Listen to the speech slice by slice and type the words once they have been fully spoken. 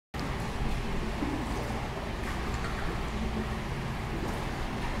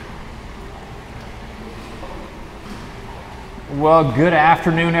Well, good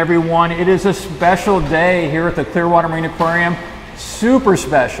afternoon, everyone. It is a special day here at the Clearwater Marine Aquarium. Super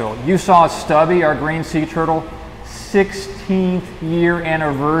special. You saw Stubby, our green sea turtle, 16th year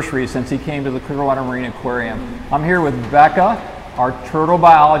anniversary since he came to the Clearwater Marine Aquarium. I'm here with Becca, our turtle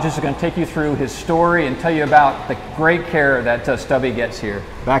biologist, who's going to take you through his story and tell you about the great care that Stubby gets here.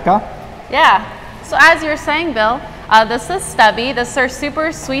 Becca? Yeah, so as you were saying, Bill, this is Stubby. This is her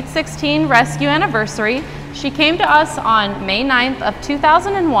super sweet 16 rescue anniversary. She came to us on May 9th of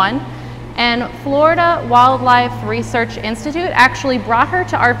 2001, and Florida Wildlife Research Institute actually brought her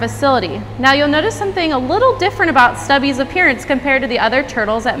to our facility. Now you'll notice something a little different about Stubby's appearance compared to the other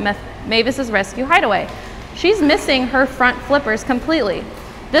turtles at Mavis Rescue Hideaway. She's missing her front flippers completely.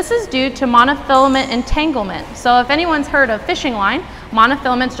 This is due to monofilament entanglement. So if anyone's heard of fishing line,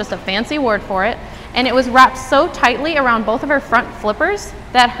 monofilament's just a fancy word for it. And it was wrapped so tightly around both of her front flippers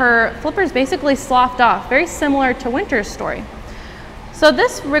that her flippers basically sloughed off, very similar to Winter's story. So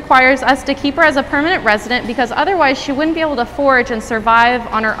this requires us to keep her as a permanent resident because otherwise she wouldn't be able to forage and survive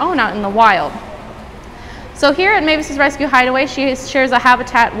on her own out in the wild. So here at Mavis Rescue Hideaway, she shares a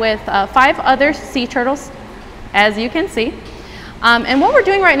habitat with 5 other sea turtles, as you can see. And what we're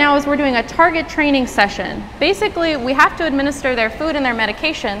doing right now is we're doing a target training session. Basically, we have to administer their food and their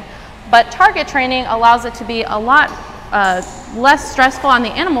medication, but target training allows it to be a lot less stressful on the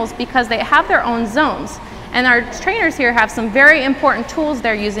animals because they have their own zones. And our trainers here have some very important tools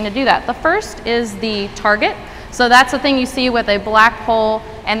they're using to do that. The first is the target. So that's the thing you see with a black pole,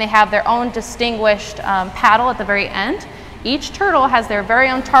 and they have their own distinguished paddle at the very end. Each turtle has their very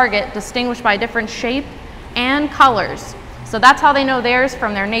own target distinguished by different shape and colors. So that's how they know theirs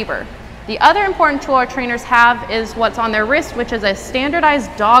from their neighbor. The other important tool our trainers have is what's on their wrist, which is a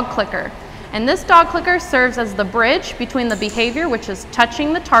standardized dog clicker. And this dog clicker serves as the bridge between the behavior, which is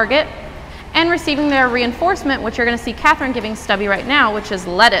touching the target, and receiving their reinforcement, which you're going to see Catherine giving Stubby right now, which is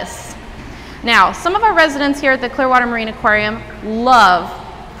lettuce. Now, some of our residents here at the Clearwater Marine Aquarium love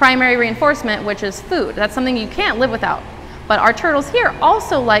primary reinforcement, which is food. That's something you can't live without. But our turtles here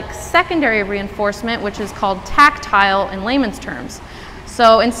also like secondary reinforcement, which is called tactile in layman's terms.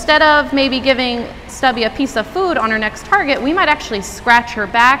 So instead of maybe giving Stubby a piece of food on her next target, we might actually scratch her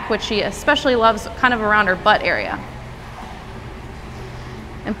back, which she especially loves kind of around her butt area.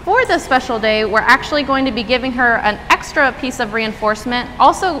 And for this special day, we're actually going to be giving her an extra piece of reinforcement,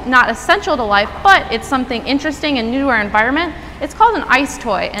 also not essential to life, but it's something interesting and new to our environment. It's called an ice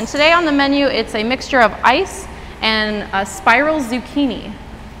toy. And today on the menu, it's a mixture of ice and a spiral zucchini.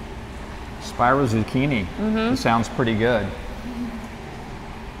 Spiral zucchini. That sounds pretty good.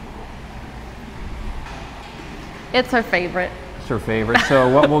 It's her favorite. It's her favorite. So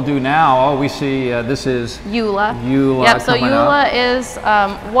what we'll do now, we see this is Eula. Eula. Yep, so Eula is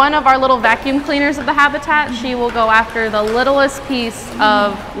one of our little vacuum cleaners of the habitat. She will go after the littlest piece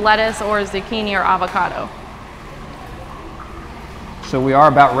of lettuce or zucchini or avocado. So we are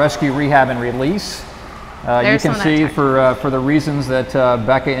about rescue, rehab, and release. You can see for the reasons that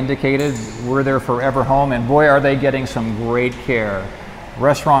Becca indicated, we're their forever home, and boy, are they getting some great care.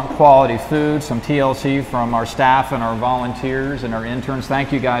 Restaurant quality food, some TLC from our staff and our volunteers and our interns.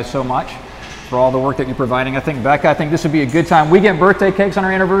 Thank you guys so much for all the work that you're providing. Becca, I think this would be a good time. We get birthday cakes on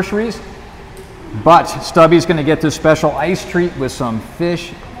our anniversaries, but Stubby's going to get this special ice treat with some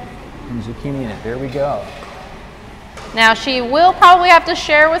fish and zucchini in it. There we go. Now she will probably have to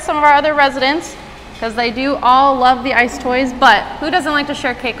share with some of our other residents because they do all love the ice toys, but who doesn't like to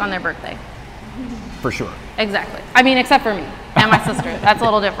share cake on their birthday? For sure. Exactly. I mean, except for me and my sister. That's a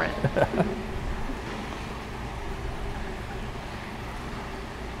little different.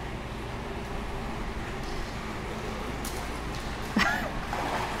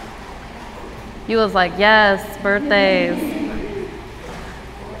 You was like, yes, birthdays.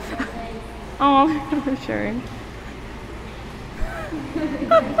 Oh, for sure.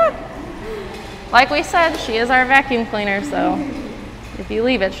 Like we said, she is our vacuum cleaner, so if you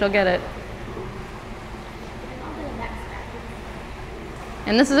leave it, she'll get it.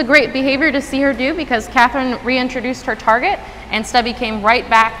 And this is a great behavior to see her do because Catherine reintroduced her target and Stubby came right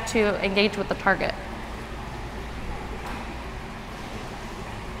back to engage with the target.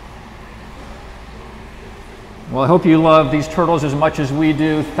 Well, I hope you love these turtles as much as we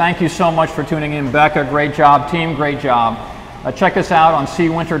do. Thank you so much for tuning in. Becca, great job. Team, great job. Check us out on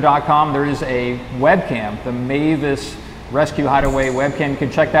seawinter.com. There is a webcam, the Mavis Rescue Hideaway webcam. You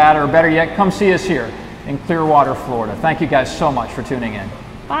can check that, or better yet, come see us here in Clearwater, Florida. Thank you guys so much for tuning in.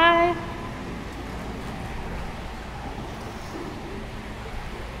 Bye.